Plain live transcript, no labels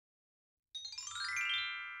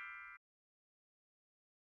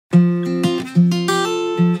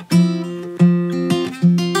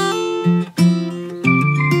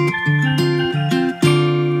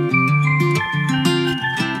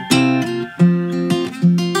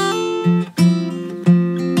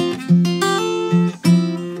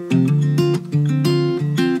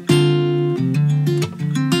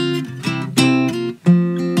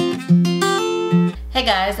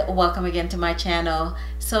guys, welcome again to my channel.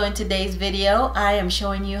 So in today's video I am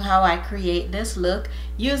showing you how I create this look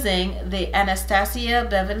using the Anastasia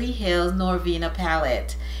Beverly Hills Norvina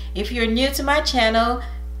palette. If you're new to my channel,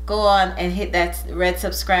 go on and hit that red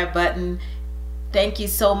subscribe button. Thank you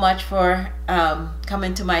so much for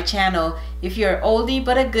coming to my channel. If you're oldie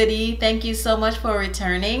but a goodie, thank you so much for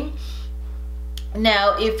returning.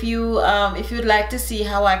 Now if you'd like to see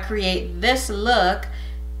how I create this look,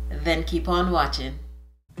 then keep on watching.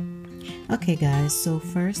 Okay guys, so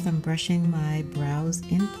first I'm brushing my brows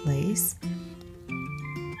in place,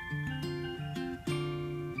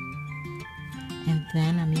 and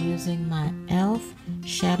then I'm using my e.l.f.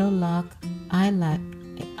 Shadow Lock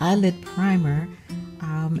eyelid primer,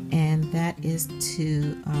 and that is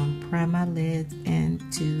to prime my lids and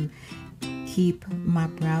to keep my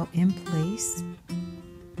brow in place.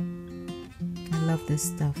 I love this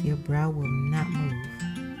stuff. Your brow will not move.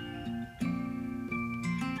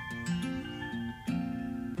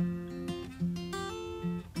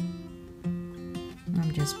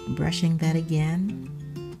 I'm just brushing that again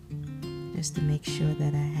just to make sure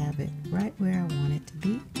that I have it right where I want it to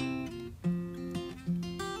be.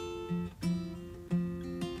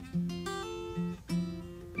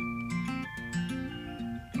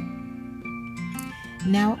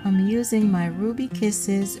 Now I'm using my Ruby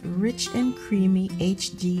Kisses Rich and Creamy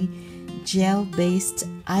HD gel based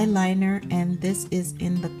eyeliner, and this is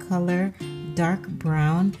in the color dark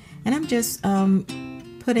brown, and I'm just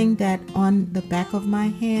putting that on the back of my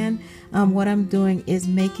hand. What I'm doing is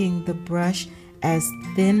making the brush as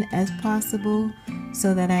thin as possible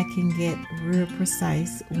so that I can get real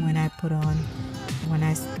precise when I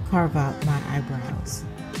carve out my eyebrows.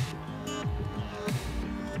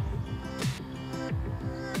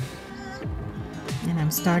 And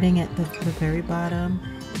I'm starting at the very bottom,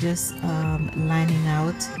 just lining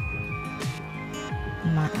out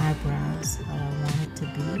my eyebrows how I want it to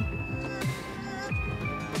be.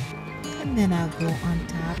 And then I'll go on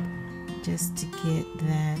top just to get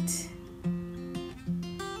that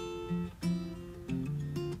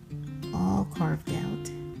all carved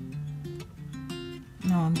out.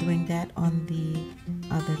 Now I'm doing that on the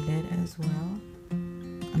other lid as well.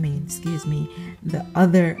 Excuse me, the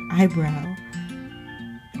other eyebrow.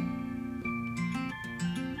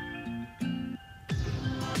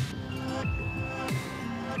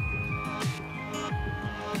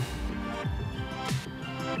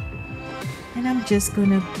 And I'm just going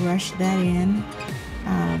to brush that in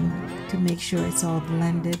to make sure it's all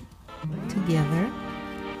blended together.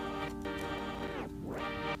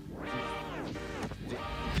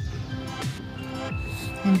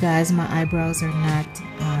 And guys, my eyebrows are not,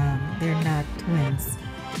 they're not twins,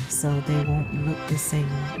 so they won't look the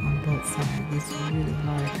same on both sides. It's really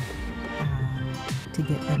hard to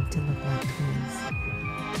get them to look like twins.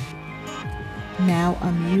 Now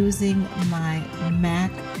I'm using my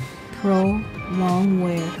MAC Pro Long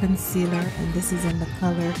Wear Concealer, and this is in the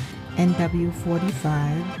color NW45,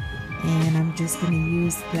 and I'm just going to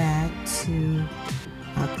use that to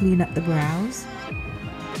clean up the brows.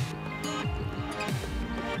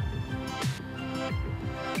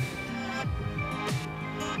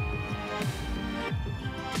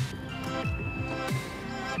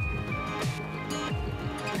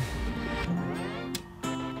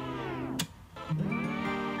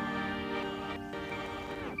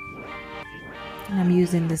 And I'm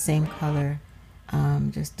using the same color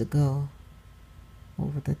just to go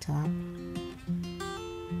over the top.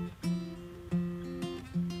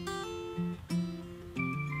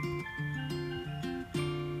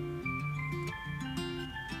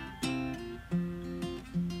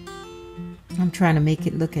 I'm trying to make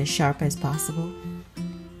it look as sharp as possible.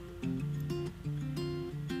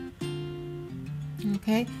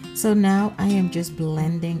 Okay, so now I am just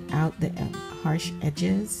blending out the harsh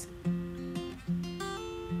edges.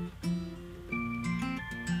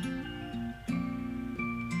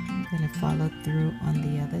 I'm going to follow through on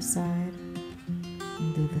the other side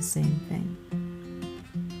and do the same thing.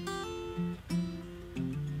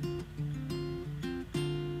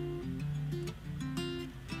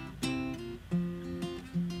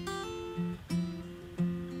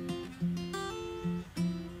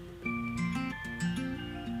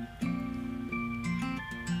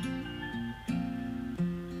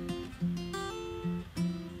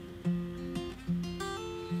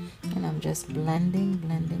 And I'm just blending,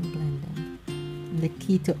 blending, blending. And the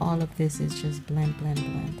key to all of this is just blend, blend,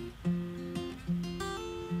 blend.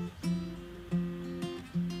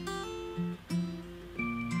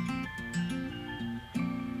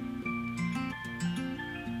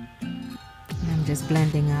 And I'm just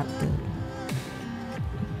blending out the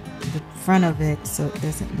front of it so it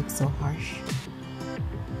doesn't look so harsh.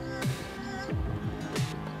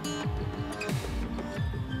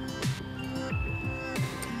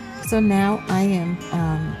 So now I am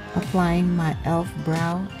applying my e.l.f.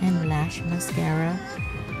 brow and lash mascara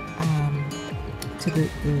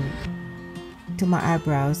to my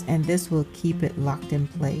eyebrows, and this will keep it locked in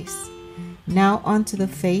place. Now onto the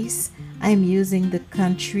face. I'm using the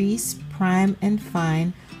Contrice Prime and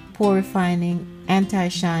Fine Pore Refining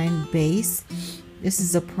Anti-Shine Base. This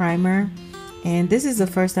is a primer, and this is the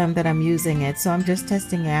first time that I'm using it, so I'm just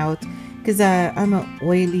testing out because I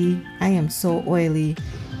am so oily,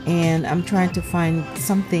 and I'm trying to find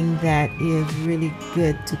something that is really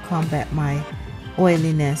good to combat my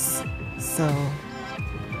oiliness. So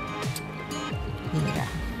yeah.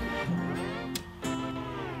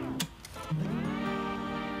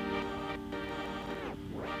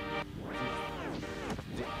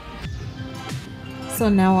 So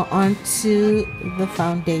now on to the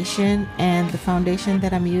foundation, and the foundation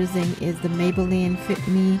that I'm using is the Maybeline Fit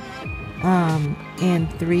Me in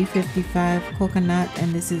 355 Coconut,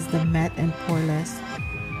 and this is the matte and poreless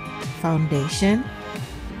foundation.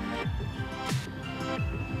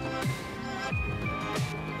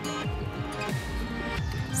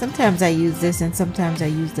 Sometimes I use this and sometimes I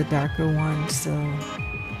use the darker one, so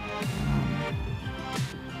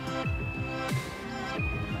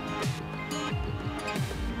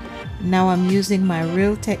now I'm using my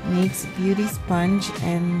Real Techniques beauty sponge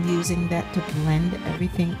and using that to blend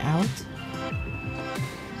everything out.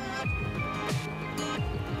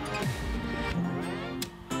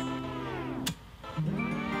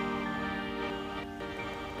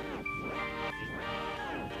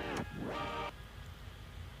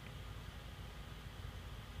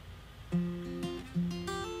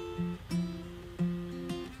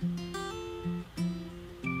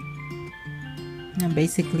 I'm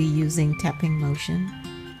basically using tapping motion.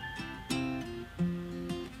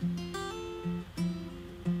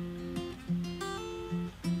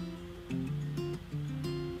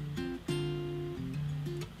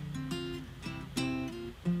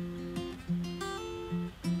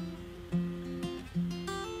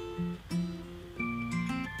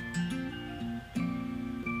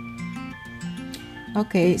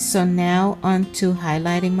 Okay, so now on to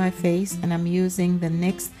highlighting my face, and I'm using the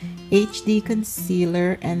NYX HD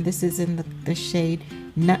concealer, and this is in the shade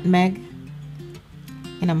Nutmeg,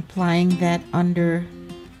 and I'm applying that under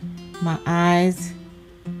my eyes.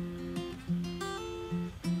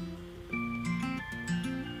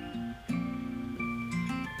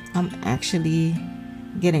 I'm actually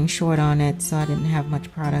getting short on it, so I didn't have much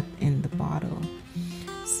product in the bottle.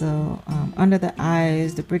 So under the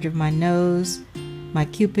eyes, the bridge of my nose, my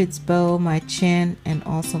cupid's bow, my chin, and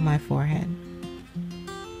also my forehead.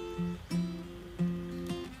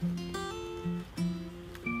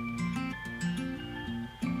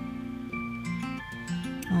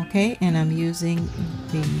 Okay, and I'm using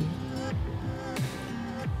the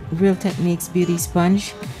Real Techniques beauty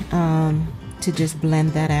sponge to just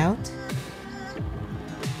blend that out.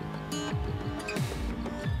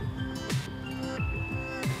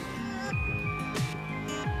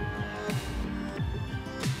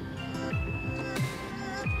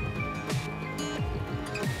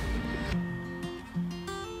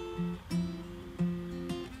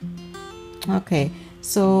 Okay,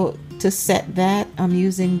 so to set that, I'm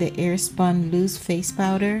using the Airspun loose face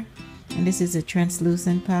powder, and this is a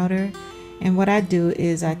translucent powder. And what I do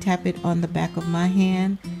is I tap it on the back of my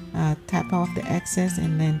hand, tap off the excess,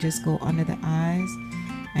 and then just go under the eyes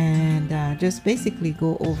and just basically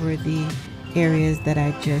go over the areas that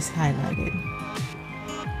I just highlighted.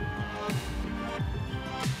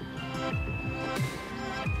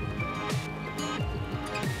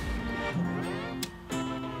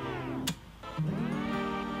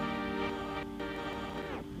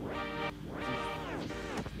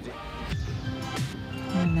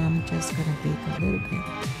 And I'm just going to bake a little bit.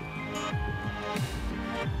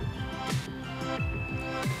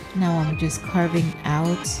 Now I'm just carving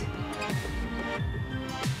out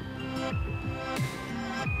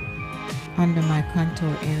under my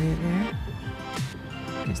contour area there,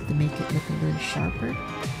 just to make it look a little sharper.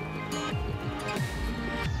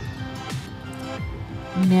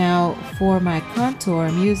 Now for my contour,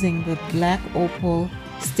 I'm using the black Opal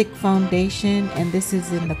stick foundation, and this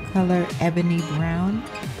is in the color Ebony Brown.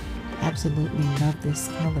 Absolutely love this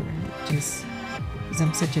color. It just, because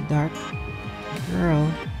I'm such a dark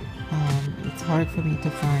girl, it's hard for me to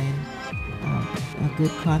find a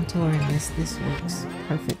good contour, and this works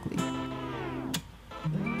perfectly.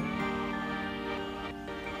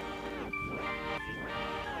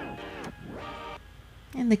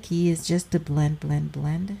 And And the key is just to blend, blend,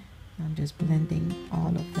 blend. I'm just blending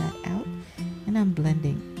all of that out, and I'm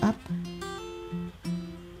blending up.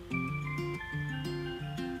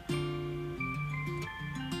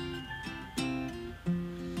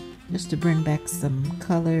 Just to bring back some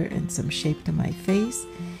color and some shape to my face.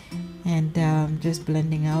 And just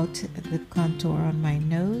blending out the contour on my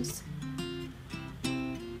nose.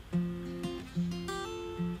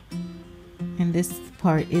 And this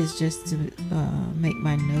part is just to make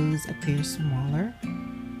my nose appear smaller.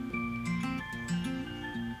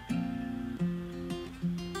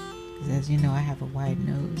 Because as you know, I have a wide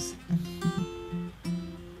nose.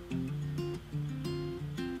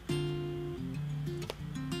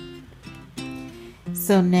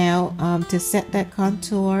 So now to set that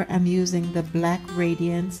contour, I'm using the black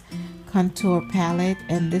Radiance contour palette,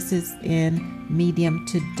 and this is in medium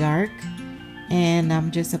to dark, and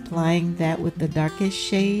I'm just applying that with the darkest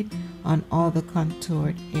shade on all the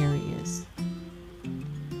contoured areas.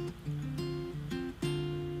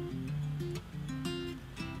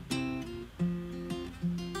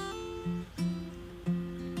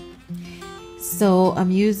 So I'm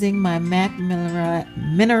using my MAC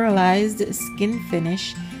mineralized skin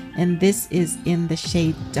finish, and this is in the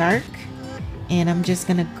shade dark, and I'm just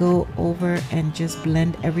gonna go over and just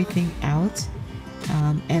blend everything out,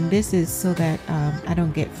 and this is so that I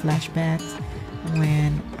don't get flashbacks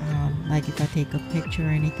when like if I take a picture or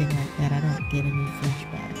anything like that. I don't get any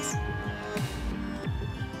flashbacks,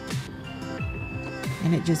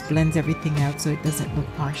 and it just blends everything out so it doesn't look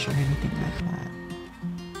harsh or anything like that.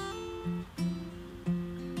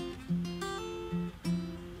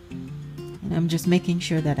 I'm just making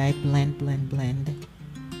sure that I blend, blend, blend,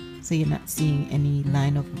 so you're not seeing any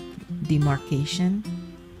line of demarcation.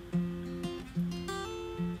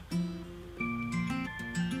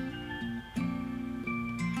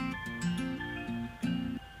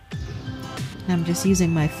 I'm just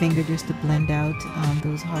using my finger just to blend out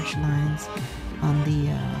those harsh lines on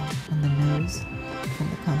the nose from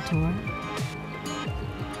the contour.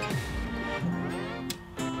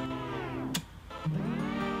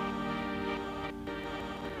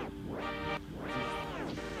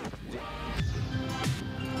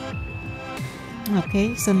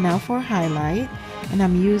 Okay, so now for highlight, and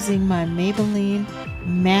I'm using my Maybelline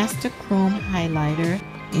Master Chrome highlighter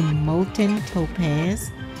in molten topaz,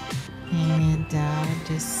 and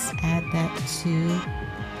just add that to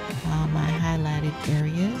my highlighted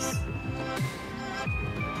areas.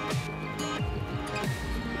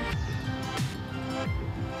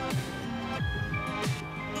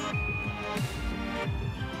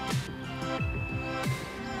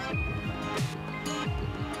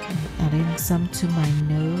 Adding some to my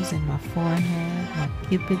nose and my forehead, my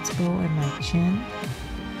cupid's bow and my chin,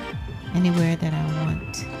 anywhere that I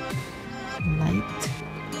want light.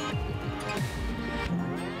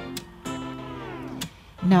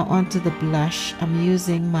 Now onto the blush. I'm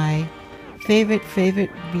using my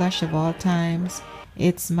favorite blush of all times.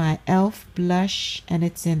 It's my e.l.f. blush, and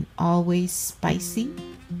it's in Always Spicy.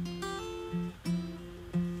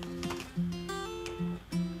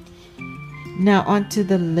 Now onto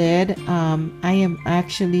the lid. I am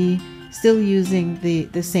actually still using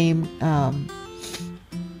the same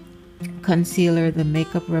concealer, the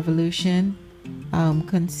Makeup Revolution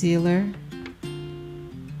concealer,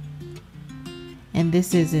 and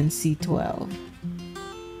this is in C12.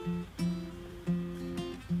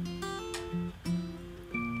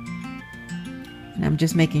 And I'm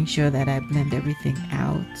just making sure that I blend everything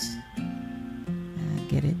out,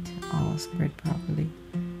 get it all spread properly.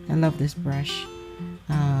 I love this brush.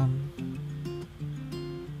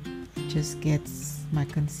 It just gets my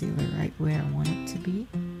concealer right where I want it to be.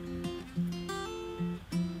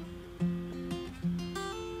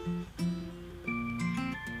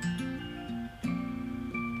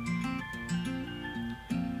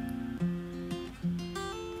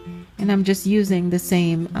 And I'm just using the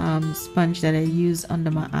same sponge that I used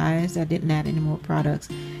under my eyes. I didn't add any more products.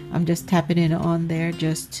 I'm just tapping it on there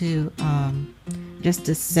just to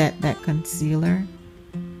set that concealer.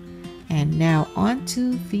 And now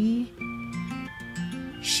onto the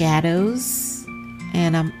shadows,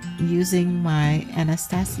 and I'm using my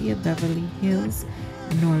Anastasia Beverly Hills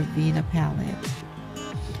Norvina palette.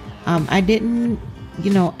 I didn't,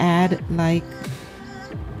 add like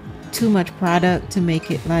too much product to make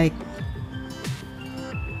it like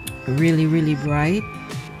really bright.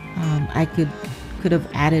 I could have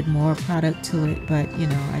added more product to it, but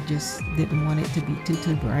I just didn't want it to be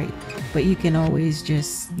too bright. But you can always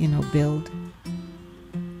just build.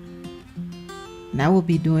 And I will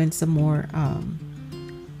be doing some more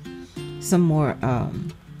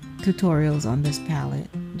tutorials on this palette.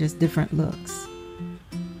 just different looks.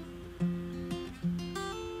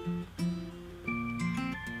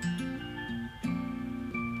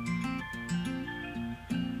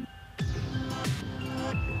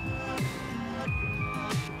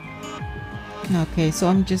 Okay, so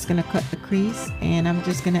I'm just gonna cut the crease, and I'm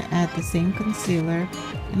just gonna add the same concealer,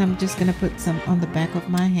 and I'm just gonna put some on the back of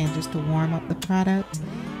my hand just to warm up the product.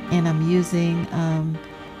 And I'm using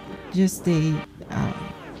just a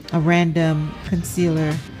random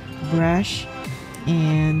concealer brush,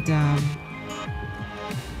 and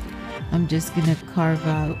I'm just gonna carve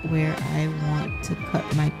out where I want to cut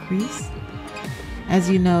my crease. As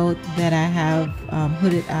you know that I have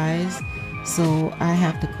hooded eyes, so I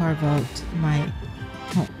have to carve out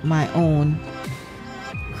my own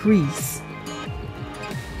crease.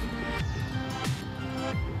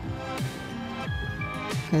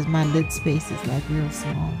 Because my lid space is like real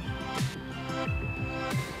small.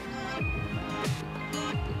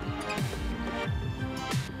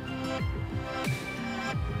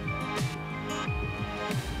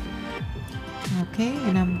 Okay,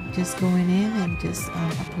 and I'm just going in and just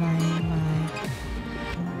applying my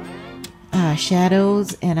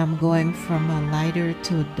shadows, and I'm going from a lighter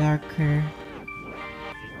to a darker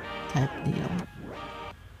type deal.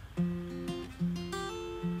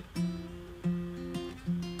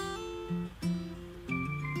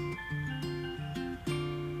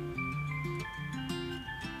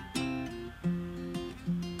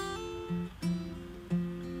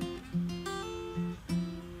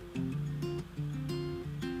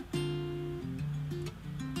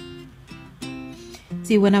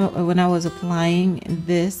 See, when I was applying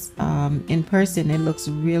this in person, it looks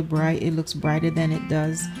real bright. It looks brighter than it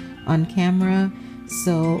does on camera.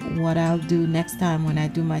 So what I'll do next time when I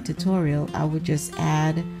do my tutorial, I would just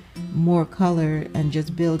add more color and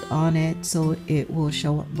just build on it so it will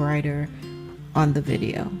show up brighter on the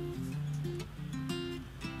video.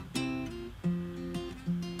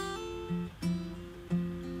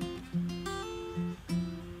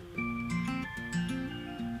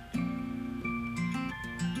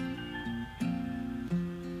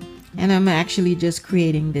 And I'm actually just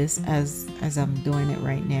creating this as I'm doing it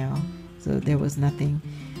right now. So there was nothing.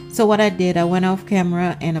 So what I did, I went off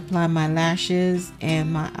camera and applied my lashes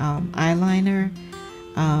and my eyeliner.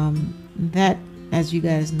 That, as you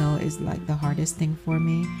guys know, is like the hardest thing for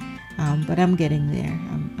me. But I'm getting there.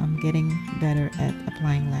 I'm getting better at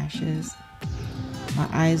applying lashes. My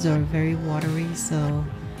eyes are very watery, so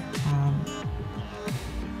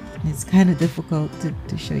it's kind of difficult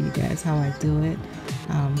to show you guys how I do it.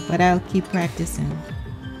 But I'll keep practicing.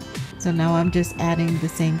 So now I'm just adding the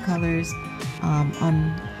same colors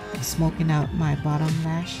on smoking out my bottom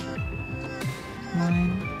lash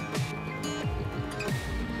line.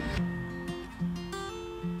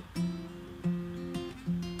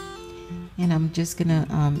 And I'm just gonna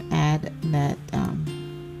add that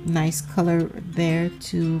nice color there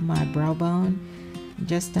to my brow bone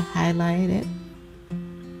just to highlight it.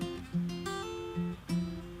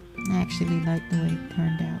 I actually like the way it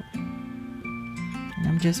turned out. And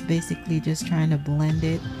I'm just basically just trying to blend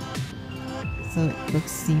it so it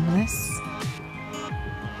looks seamless.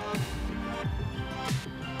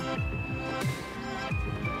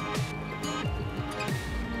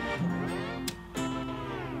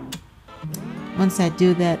 Once I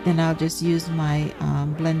do that, then I'll just use my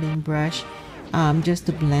blending brush just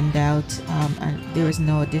to blend out. There is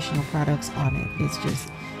no additional products on it. It's just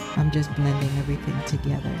I'm just blending everything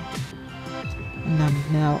together. And I'm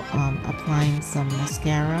now applying some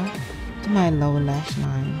mascara to my lower lash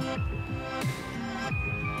line.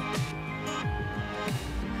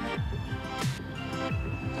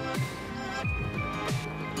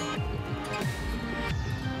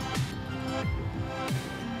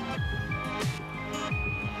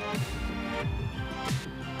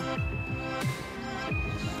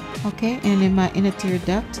 Okay, and in my inner tear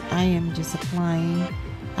duct, I am just applying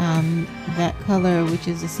that color, which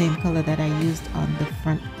is the same color that I used on the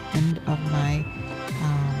front end of my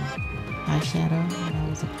eyeshadow when I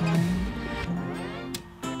was applying,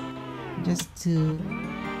 just to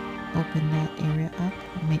open that area up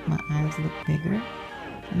and make my eyes look bigger.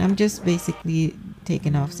 And I'm just basically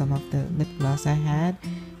taking off some of the lip gloss I had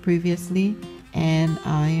previously, and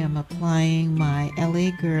I am applying my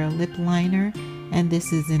LA Girl lip liner, and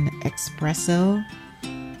this is in Expresso.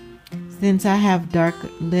 Since I have dark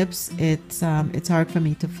lips, it's hard for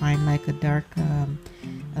me to find like a dark a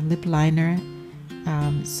lip liner.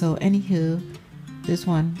 So anywho, this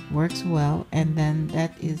one works well, and then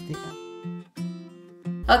that is the.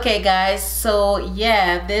 Okay guys, so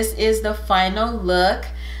yeah, this is the final look.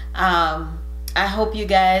 I hope you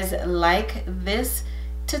guys like this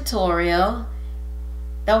tutorial.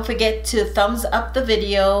 Don't forget to thumbs up the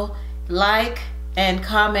video, like and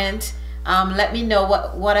comment. Let me know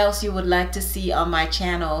what else you would like to see on my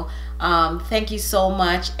channel. Thank you so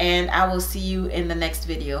much, and I will see you in the next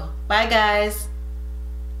video. Bye guys.